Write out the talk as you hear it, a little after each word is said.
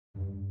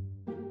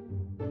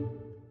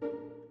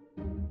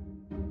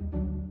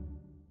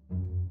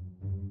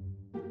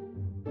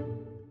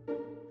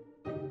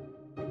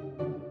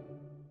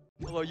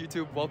Hello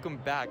YouTube, welcome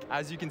back.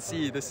 As you can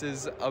see, this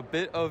is a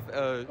bit of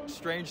a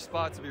strange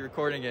spot to be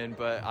recording in,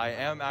 but I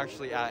am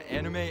actually at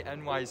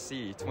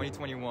AnimeNYC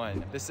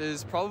 2021. This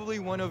is probably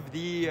one of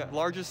the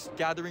largest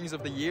gatherings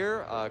of the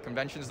year,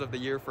 conventions of the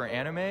year for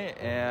anime,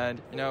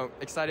 and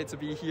excited to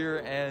be here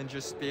and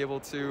just be able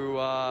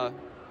to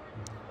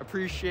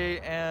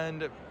appreciate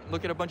and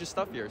look at a bunch of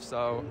stuff here.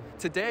 So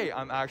today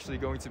I'm actually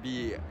going to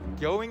be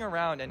going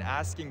around and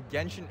asking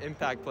Genshin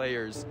Impact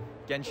players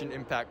Genshin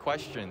Impact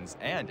questions,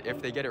 and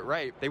if they get it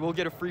right, they will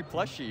get a free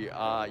plushie.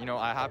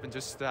 I happen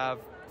just to have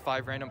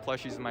 5 random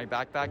plushies in my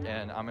backpack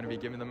and I'm gonna be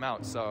giving them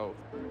out, so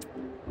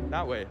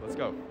that way, let's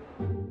go.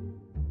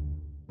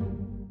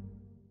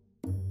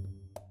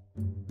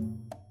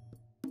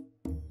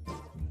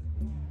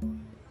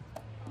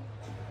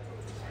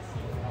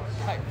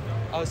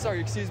 Oh, sorry,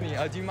 excuse me.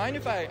 Do you mind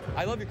if I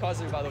love your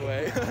cosplay, by the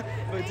way,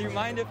 but do you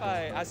mind if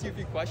I ask you a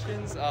few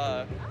questions,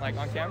 like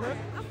on camera?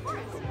 Of course.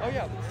 Oh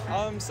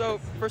yeah. So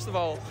first of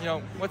all,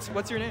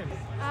 what's your name?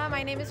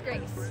 My name is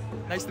Grace.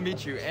 Nice to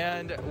meet you.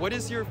 And what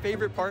is your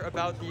favorite part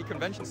about the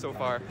convention so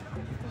far?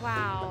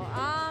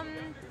 Wow.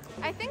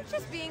 I think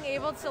just being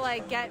able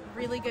to get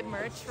really good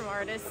merch from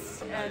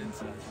artists and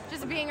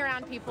just being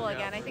around people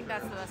again. I think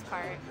that's the best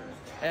part.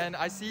 And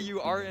I see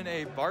you are in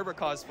a Barbara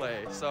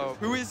cosplay. So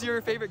who is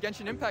your favorite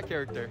Genshin Impact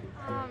character?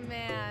 Oh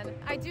man,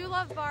 I do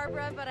love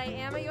Barbara, but I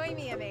am a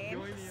Yoimiya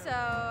main, so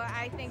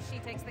I think she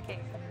takes the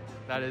cake.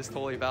 That is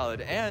totally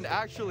valid. And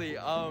actually,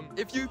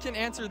 if you can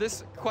answer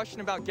this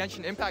question about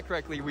Genshin Impact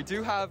correctly, we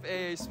do have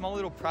a small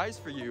little prize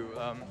for you.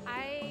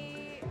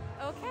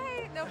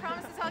 Okay, no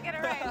promises I'll get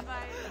it right,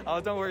 but... Oh,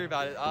 don't worry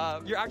about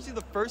it. You're actually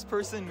the first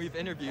person we've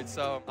interviewed,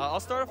 so I'll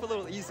start off a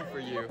little easy for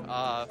you.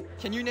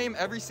 Can you name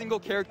every single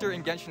character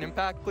in Genshin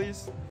Impact,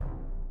 please?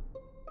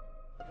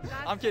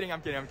 I'm kidding.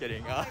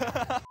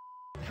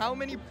 How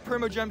many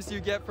Primogems do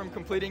you get from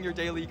completing your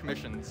daily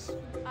commissions?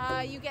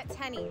 You get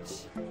 10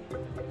 each.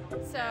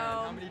 So...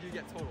 How many do you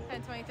get total?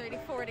 10, 20, 30,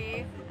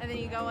 40, and then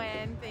you go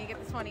in, then you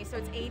get the 20. So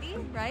it's 80,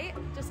 right?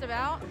 Just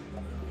about?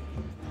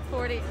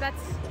 40,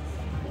 that's...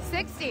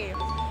 60.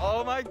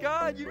 Oh my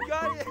god, you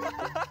got it!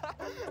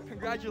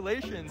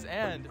 Congratulations,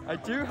 and I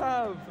do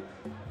have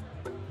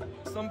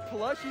some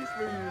plushies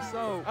for you,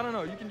 so I don't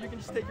know, you can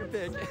just take your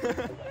pick.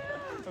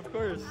 Of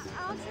course.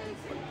 I'll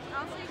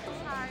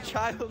take the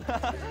child.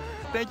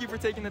 Thank you for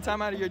taking the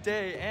time out of your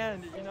day,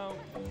 and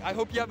I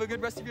hope you have a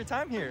good rest of your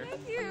time here.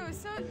 Thank you.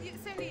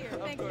 Same to you.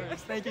 Thank you. Of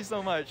course. Thank you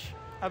so much.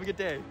 Have a good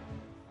day.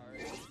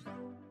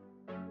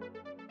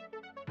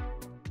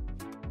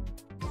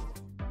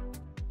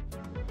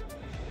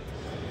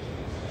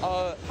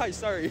 Hi,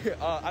 sorry.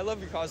 I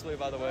love your cosplay,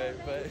 by the way,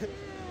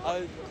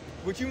 but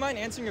would you mind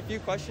answering a few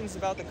questions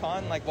about the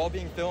con, while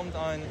being filmed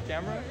on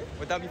camera?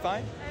 Would that be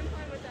fine? I'm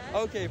fine with that.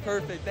 Okay,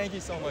 perfect. Thank you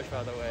so much,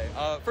 by the way.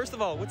 First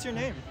of all, what's your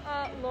name?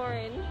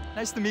 Lauren.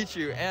 Nice to meet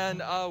you.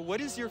 And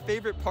what is your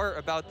favorite part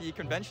about the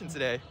convention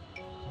today?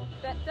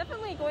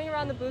 Definitely going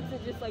around the booths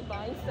and just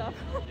buying stuff.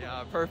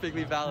 Yeah,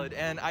 perfectly valid.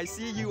 And I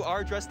see you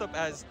are dressed up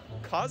as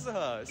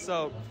Kazuha.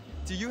 So,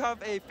 do you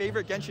have a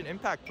favorite Genshin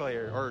Impact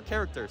player or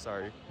character?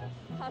 Sorry.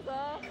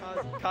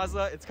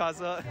 Kazuha, it's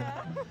Kazuha.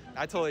 Yeah.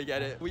 I totally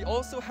get it. We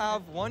also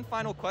have one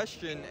final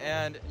question,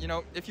 and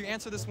if you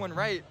answer this one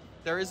right,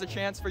 there is a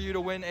chance for you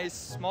to win a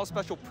small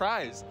special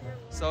prize.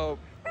 So,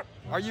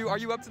 are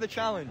you up to the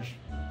challenge?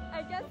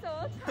 I guess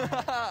so.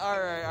 all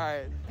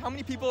right. How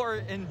many people are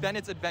in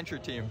Bennett's adventure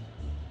team?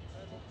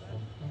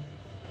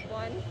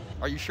 1.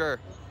 Are you sure?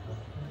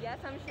 Yes,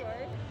 I'm sure.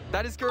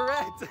 That is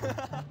correct.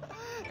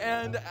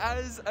 And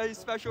as a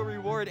special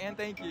reward and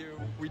thank you,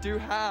 we do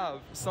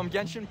have some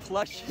Genshin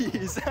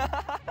plushies.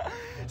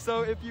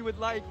 So if you would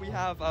like, we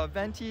have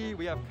Venti,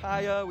 we have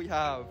Kaya, we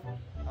have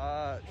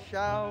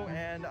Xiao,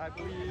 and I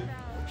believe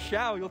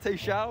Xiao. You'll take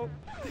Xiao?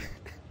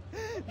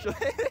 She'll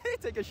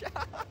take a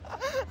Xiao.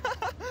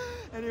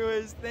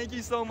 Anyways, thank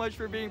you so much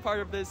for being part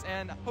of this,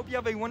 and hope you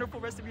have a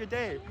wonderful rest of your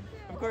day.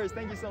 Of course,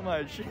 thank you so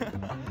much.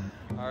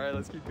 All right,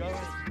 let's keep going.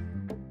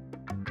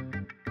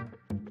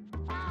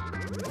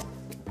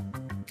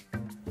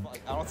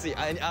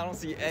 I don't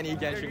see any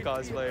Genshin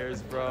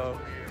cosplayers, bro.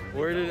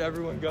 Where did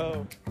everyone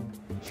go?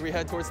 Should we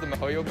head towards the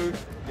Mihoyo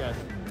booth? Yes.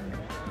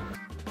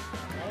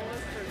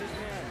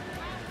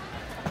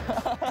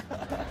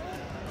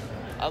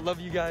 I love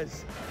you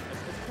guys.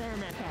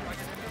 Cameraman time.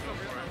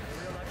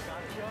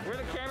 We're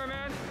the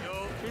cameraman.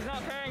 Yo. He's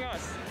not paying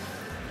us.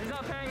 He's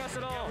not paying us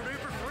at all. We're doing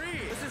it for free.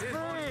 This is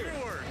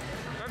free. Work.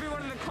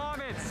 Everyone in the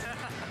comments.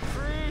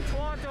 Free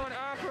Toronto and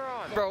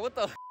Akron. Bro, what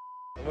the?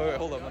 Wait,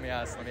 hold up. Let me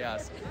ask.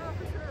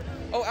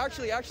 Oh,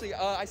 actually,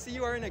 I see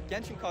you are in a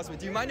Genshin costume.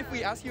 Do you mind if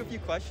we ask you a few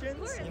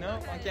questions,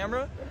 on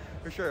camera?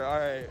 For sure, all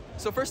right.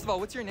 So first of all,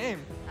 what's your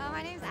name?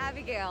 My name's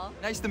Abigail.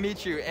 Nice to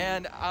meet you.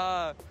 And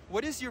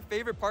what is your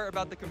favorite part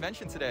about the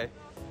convention today?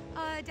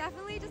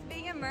 Definitely just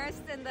being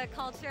immersed in the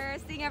culture,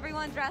 seeing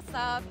everyone dress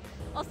up.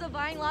 Also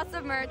buying lots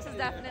of merch is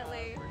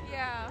definitely,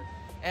 yeah.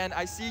 And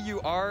I see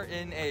you are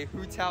in a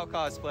Hu Tao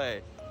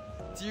cosplay.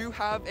 Do you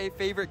have a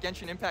favorite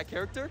Genshin Impact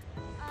character?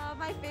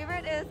 My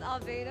favorite is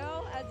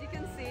Albedo, as you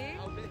can see.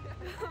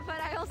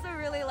 but I also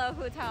really love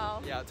Hu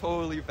Tao. Yeah,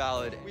 totally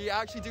valid. We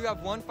actually do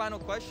have one final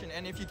question,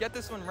 and if you get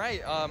this one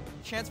right,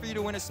 chance for you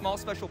to win a small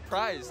special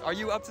prize. Are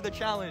you up to the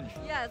challenge?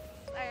 Yes,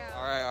 I am.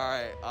 All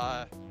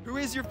right. Who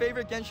is your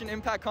favorite Genshin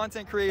Impact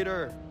content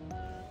creator?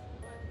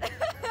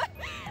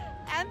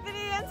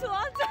 Anthony and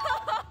Toronto.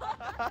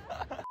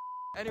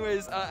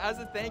 Anyways, as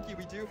a thank you,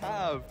 we do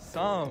have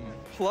some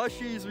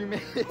plushies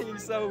remaining.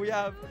 So we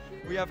have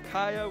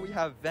Kaya, we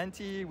have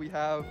Venti, we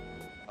have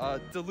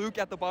Diluc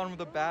at the bottom of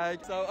the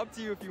bag. So up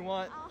to you if you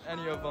want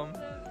any of them. The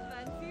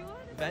Venti one?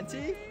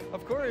 Venti?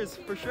 Of course,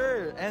 for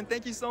sure. And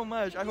thank you so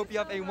much. I hope you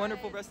have a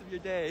wonderful rest of your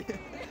day.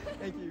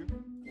 Thank you.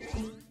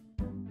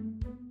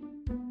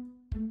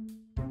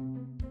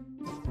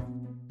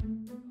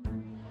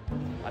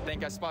 I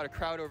think I spot a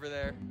crowd over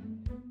there.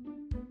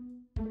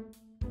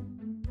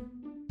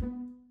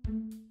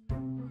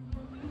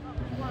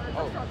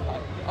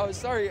 Oh,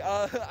 sorry.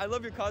 I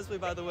love your cosplay,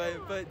 by the way.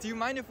 But do you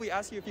mind if we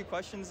ask you a few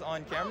questions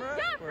on camera?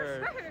 Yeah,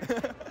 for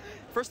sure.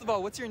 First of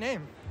all, what's your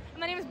name?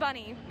 My name is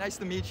Bunny. Nice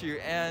to meet you.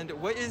 And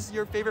what is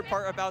your favorite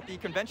part about the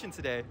convention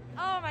today?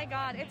 Oh my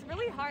god, it's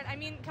really hard. I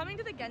mean, coming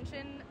to the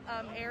Genshin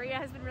area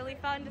has been really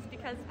fun just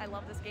because I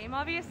love this game,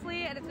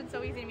 obviously, and it's been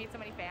so easy to meet so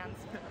many fans.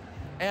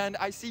 And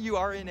I see you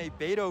are in a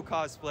Beidou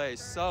cosplay,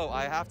 so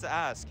I have to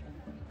ask,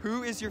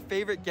 who is your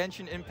favorite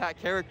Genshin Impact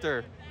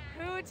character?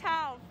 Hu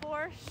Tao,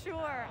 for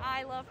sure.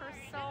 I love her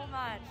so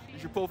much.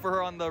 Did you pull for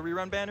her on the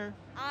rerun banner?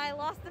 I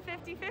lost the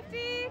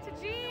 50-50 to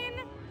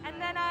Jean,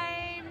 and then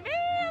I may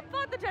have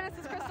bought the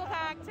Genesis Crystal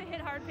Pack to hit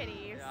hard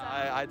pity. So.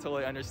 I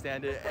totally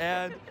understand it.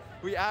 And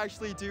we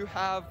actually do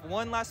have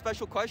one last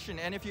special question,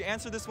 and if you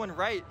answer this one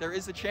right, there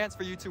is a chance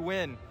for you to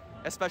win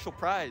a special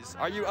prize.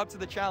 Are you up to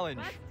the challenge?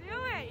 Let's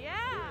do it, yeah.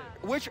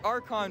 Which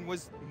Archon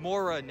was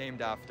Mora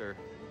named after?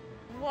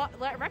 What,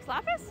 Rex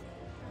Lapis?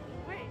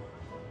 Wait.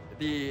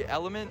 The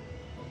element?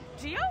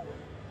 Geo?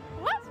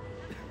 What?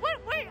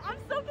 Wait, I'm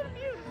so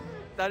confused.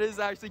 That is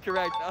actually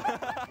correct.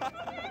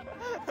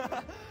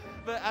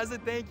 But as a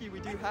thank you,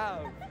 we do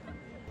have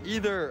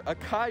either a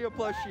Kaya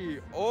plushie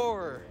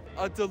or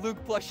a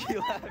Diluc plushie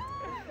left.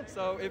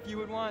 So if you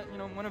would want,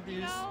 one of these.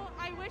 You know,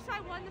 I wish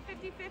I won the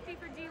 50-50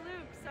 for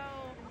Diluc, so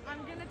I'm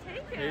gonna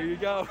take it. Here you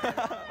go.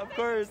 Of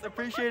course,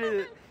 appreciate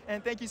it.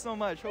 And thank you so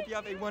much. Hope you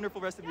have a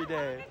wonderful rest of your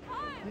day.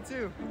 You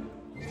too.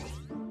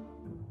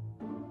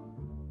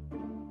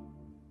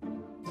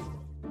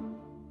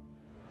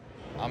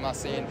 I'm not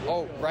seeing.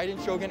 Oh,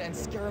 Raiden Shogun and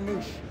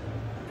Scaramouche.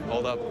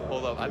 Hold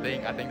up. I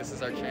think this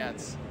is our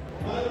chance.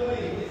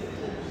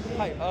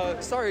 Hi,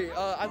 sorry,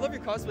 I love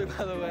your cosplay,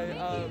 by the way,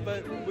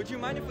 but would you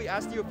mind if we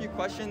asked you a few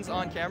questions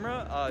on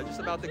camera, just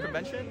about the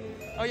convention?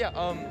 Oh yeah,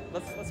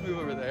 let's move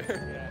over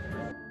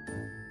there.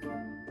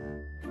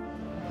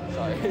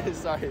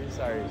 Sorry.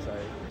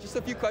 Just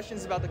a few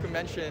questions about the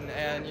convention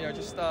and,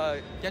 just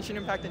Genshin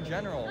Impact in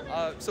general.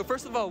 So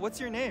first of all, what's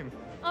your name?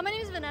 My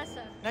name is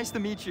Vanessa. Nice to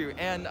meet you.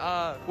 And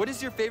what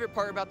is your favorite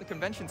part about the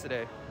convention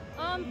today?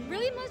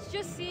 Really much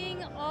just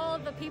seeing all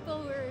of the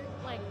people who are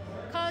like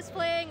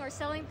cosplaying or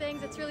selling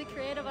things. It's really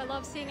creative. I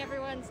love seeing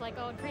everyone's like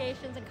own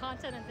creations and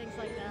content and things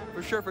like that.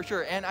 For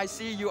sure. And I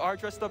see you are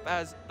dressed up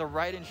as the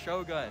Raiden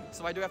Shogun.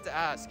 So I do have to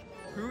ask,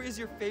 who is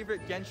your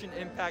favorite Genshin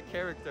Impact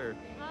character?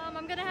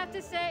 I'm gonna have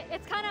to say,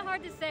 it's kind of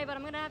hard to say, but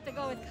I'm gonna have to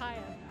go with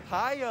Kaya.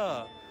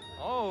 Kaya!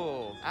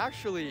 Oh,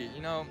 actually,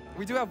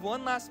 we do have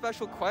one last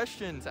special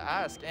question to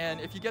ask.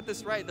 And if you get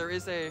this right, there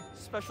is a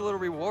special little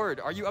reward.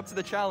 Are you up to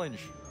the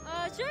challenge?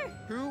 Sure.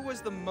 Who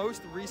was the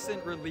most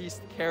recent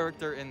released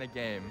character in the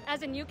game?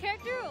 As a new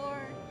character or?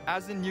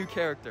 As a new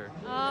character.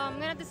 I'm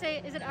gonna have to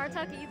say, is it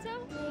Arataki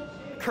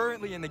Itto?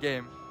 Currently in the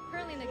game.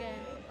 Currently in the game.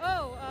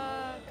 Oh,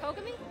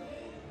 Kokomi?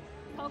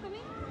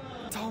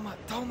 Toma.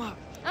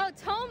 Oh,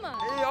 Toma.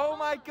 Hey, oh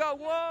my god,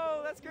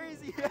 whoa, that's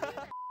crazy.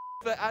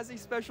 But as a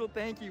special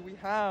thank you, we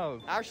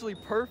have, actually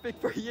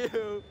perfect for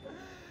you,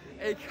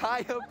 a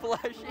Kaya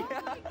plushie.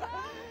 Oh my god.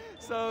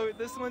 So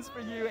this one's for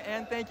you,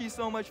 and thank you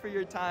so much for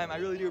your time. I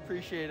really do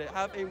appreciate it.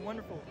 Have a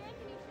wonderful...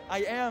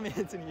 I am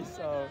Anthony,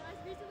 so...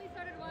 I recently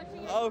started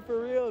watching it. Oh, for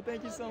real?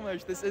 Thank you so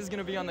much. This is going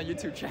to be on the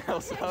YouTube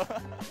channel, so...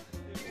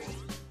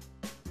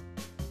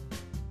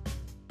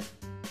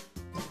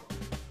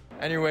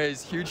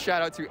 Anyways, huge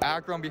shout out to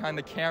Akram behind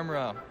the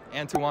camera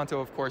and to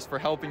Wanto, of course, for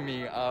helping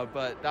me.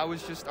 But that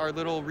was just our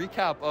little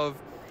recap of,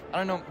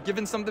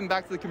 giving something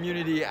back to the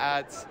community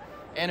at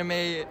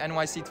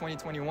AnimeNYC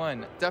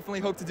 2021. Definitely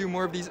hope to do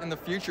more of these in the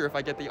future if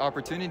I get the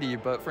opportunity.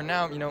 But for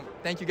now,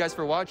 thank you guys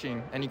for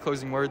watching. Any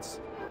closing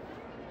words?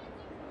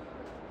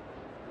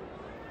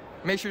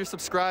 Make sure to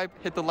subscribe,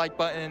 hit the like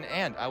button,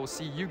 and I will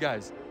see you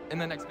guys in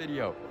the next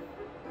video.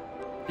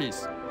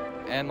 Peace.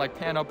 And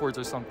pan upwards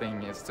or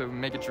something, is to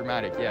make it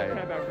dramatic. Yeah.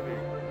 Pan back to me.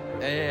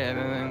 Yeah, and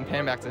then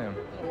pan back to him.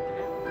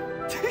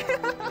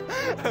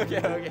 Okay.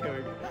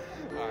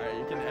 All right,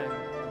 you can end.